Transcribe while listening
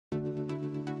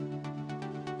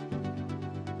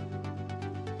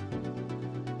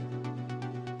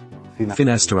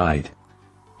Finasteride.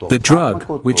 The drug,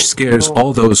 which scares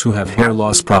all those who have hair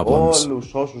loss problems.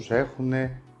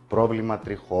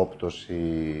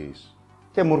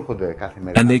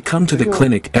 And they come to the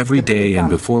clinic every day, and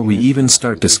before we even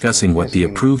start discussing what the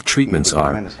approved treatments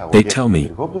are, they tell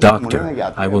me, "Doctor,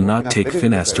 I will not take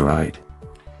Finasteride."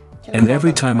 And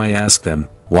every time I ask them,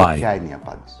 why?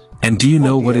 And do you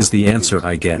know what is the answer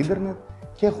I get?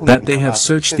 That they have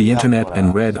searched the internet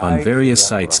and read on various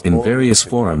sites in various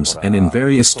forums and in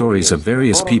various stories of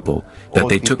various people, that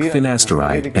they took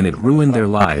Finasteride and it ruined their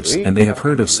lives, and they have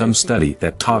heard of some study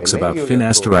that talks about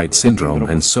Finasteride syndrome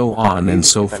and so on and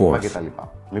so forth.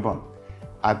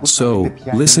 So,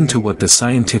 listen to what the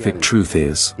scientific truth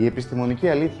is.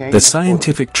 The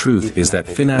scientific truth is that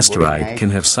Finasteride can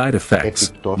have side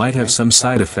effects, might have some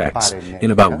side effects,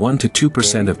 in about 1 to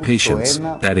 2% of patients,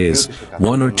 that is,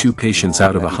 1 or 2 patients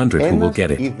out of 100 who will get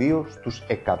it.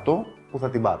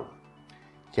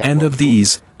 And of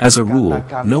these, as a rule,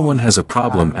 no one has a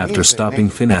problem after stopping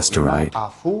Finasteride.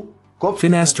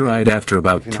 Finasteride, after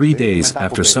about 3 days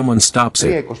after someone stops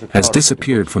it, has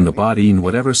disappeared from the body, and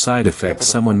whatever side effects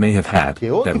someone may have had,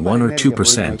 that 1 or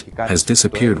 2%, has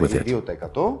disappeared with it.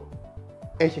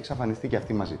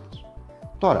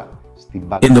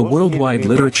 In the worldwide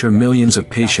literature, millions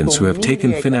of patients who have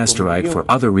taken Finasteride for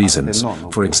other reasons,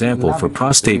 for example for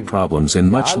prostate problems in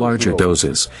much larger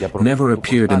doses, never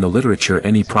appeared in the literature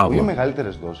any problem.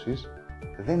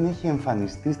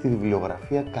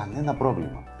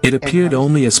 It appeared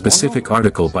only a specific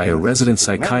article by a resident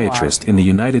psychiatrist in the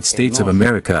United States of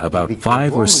America about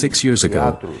 5 or 6 years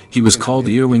ago. He was called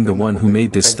Earwing, the one who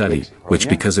made this study, which,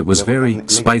 because it was very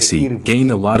spicy, gained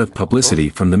a lot of publicity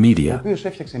from the media.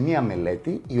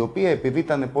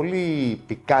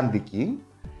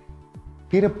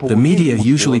 The media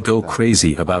usually go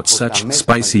crazy about such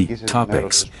spicy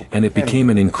topics, and it became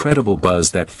an incredible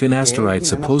buzz that Finasteride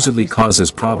supposedly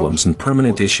causes problems and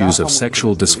permanent issues of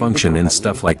sexual dysfunction and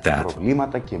stuff like that.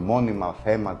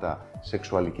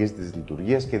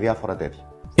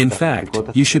 In fact,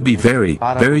 you should be very,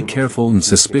 very careful and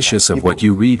suspicious of what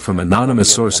you read from anonymous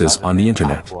sources on the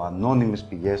internet.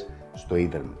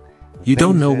 You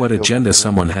don't know what agenda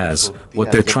someone has,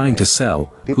 what they're trying to sell,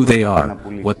 who they are,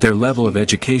 what their level of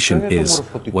education is,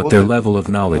 what their level of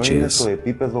knowledge is.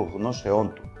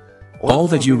 All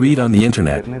that you read on the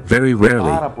internet, very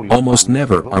rarely, almost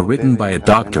never, are written by a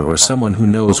doctor or someone who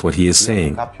knows what he is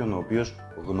saying.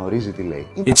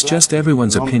 It's just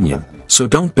everyone's opinion, so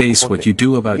don't base what you do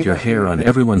about your hair on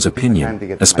everyone's opinion,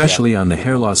 especially on the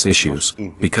hair loss issues,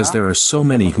 because there are so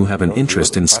many who have an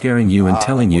interest in scaring you and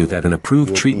telling you that an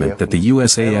approved treatment that the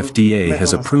USA FDA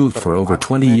has approved for over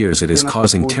 20 years, it is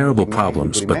causing terrible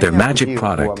problems, but their magic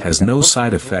product has no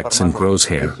side effects and grows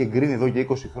hair.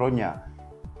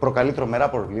 Προκαλεί τρομερά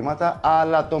προβλήματα,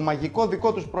 αλλά το μαγικό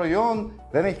δικό τους προϊόν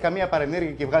δεν έχει καμία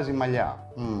παρενέργεια και βγάζει μαλλιά.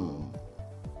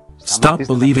 Stop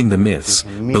believing the myths,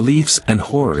 beliefs and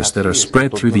horrors that are spread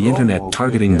through the internet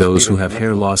targeting those who have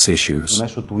hair loss issues.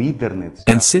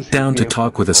 And sit down to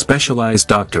talk with a specialized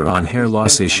doctor on hair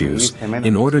loss issues,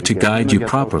 in order to guide you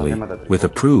properly, with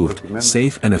approved,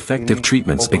 safe and effective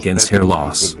treatments against hair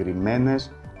loss.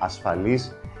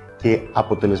 Ασφαλείς και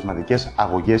αποτελεσματικές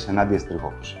αγωγές ενάντια στη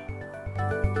ρηχόπωση.